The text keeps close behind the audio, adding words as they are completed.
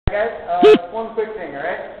Guys, one quick thing,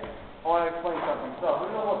 alright? I want to explain something. So,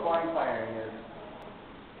 who knows what blind firing is?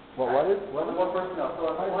 What is? One person knows.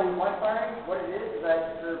 So, blind firing, what it is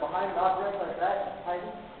that you're behind an object like that,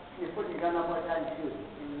 hiding, you're putting your gun up like that and shoot,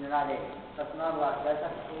 and you're not aiming. That's not allowed. You guys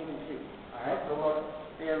have to aim and shoot. Alright? So,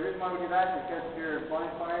 the reason why we do that is because you're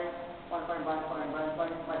blind firing, you might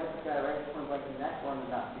hit the guy right in front of the neck or in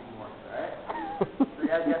the nuts, even worse, alright? So,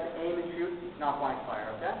 you guys have to aim and shoot, not blind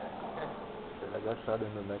fire, okay? I got shot in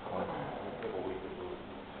the neck once.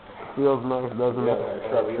 Feels nice, doesn't it?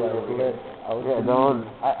 Yeah, don't.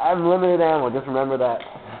 I'm limited ammo, just remember that.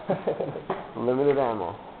 Limited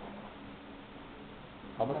ammo.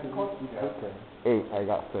 How much did you take? 8, I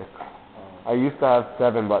got 6. I used to have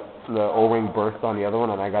 7, but the O-ring burst on the other one,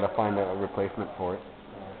 and I gotta find a replacement for it.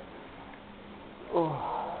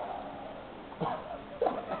 Oh.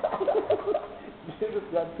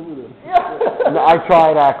 Got 2 of them. No, I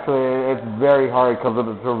tried actually. It's very hard because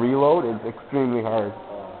to reload. It's extremely hard.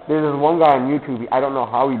 There's this one guy on YouTube. I don't know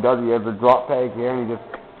how he does it. He has a drop tag here and he's just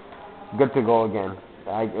good to go again.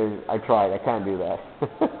 I tried. I can't do that.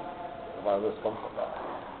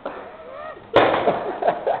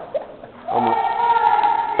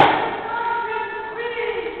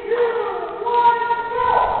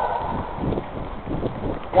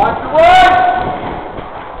 Watch the right!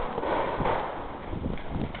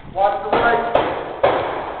 Watch the right.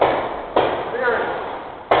 Clear it.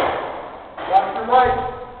 Watch the right.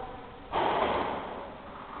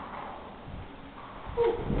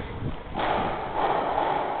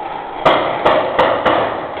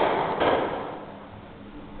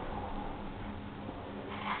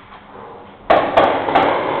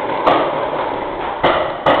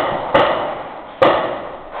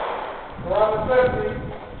 We're on the 50.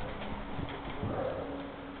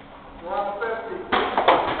 We're on the 50.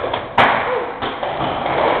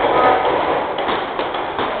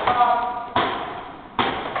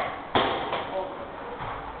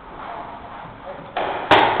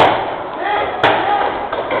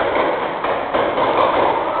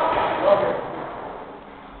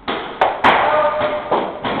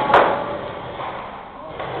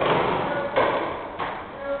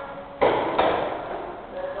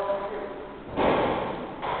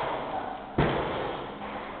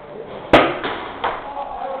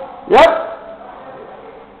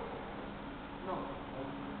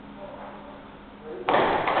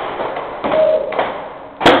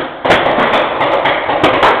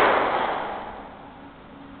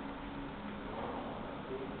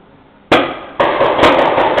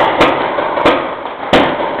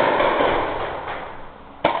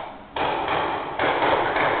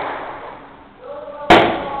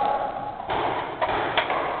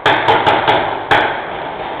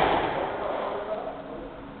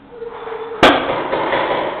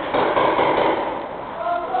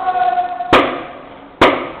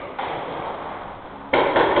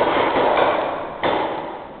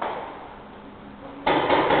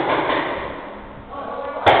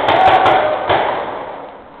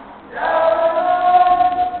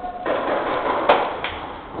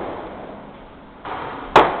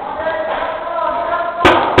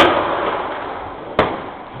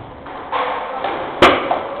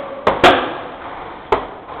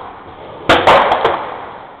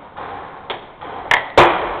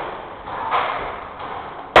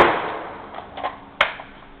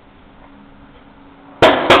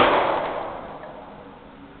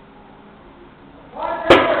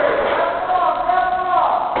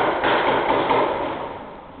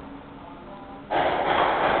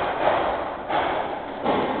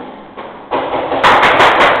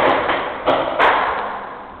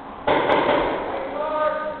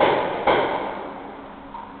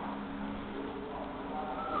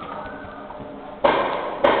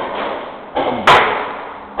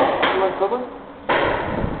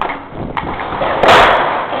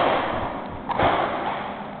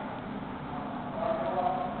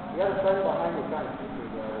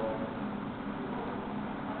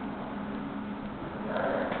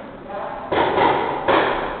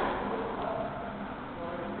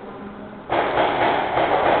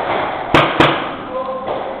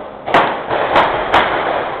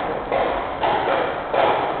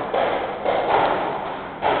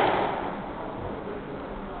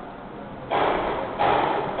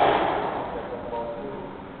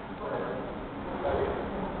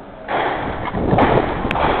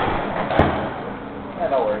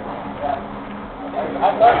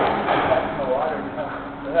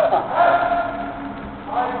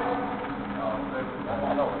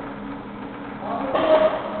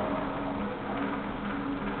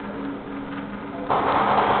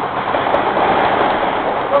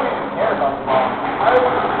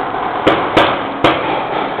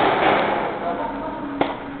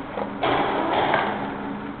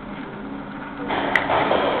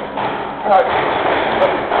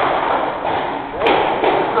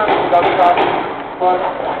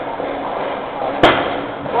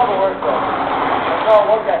 Whoever works there. I saw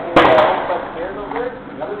one guy who owns some stairs over there.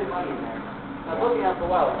 There's really money in there. I was looking at it for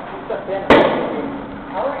a while. He stepped in.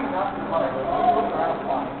 How are you not in money? He's looking around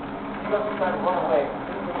fine. He doesn't try to run away.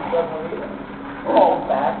 He doesn't leave it. Oh,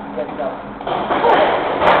 back. Gets up.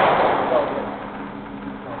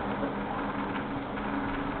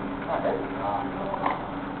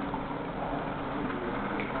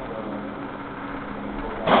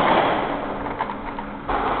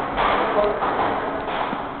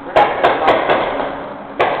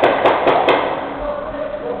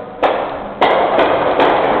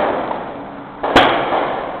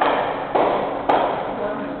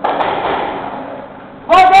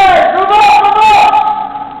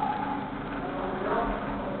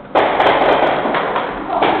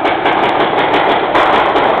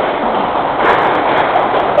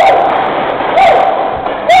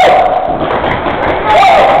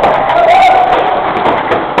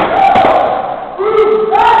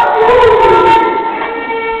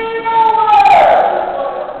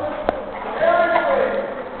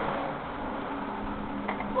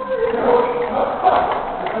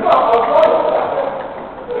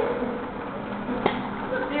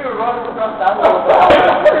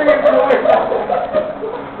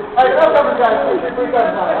 Alright, now cover guys, 3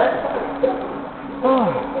 times 9, right?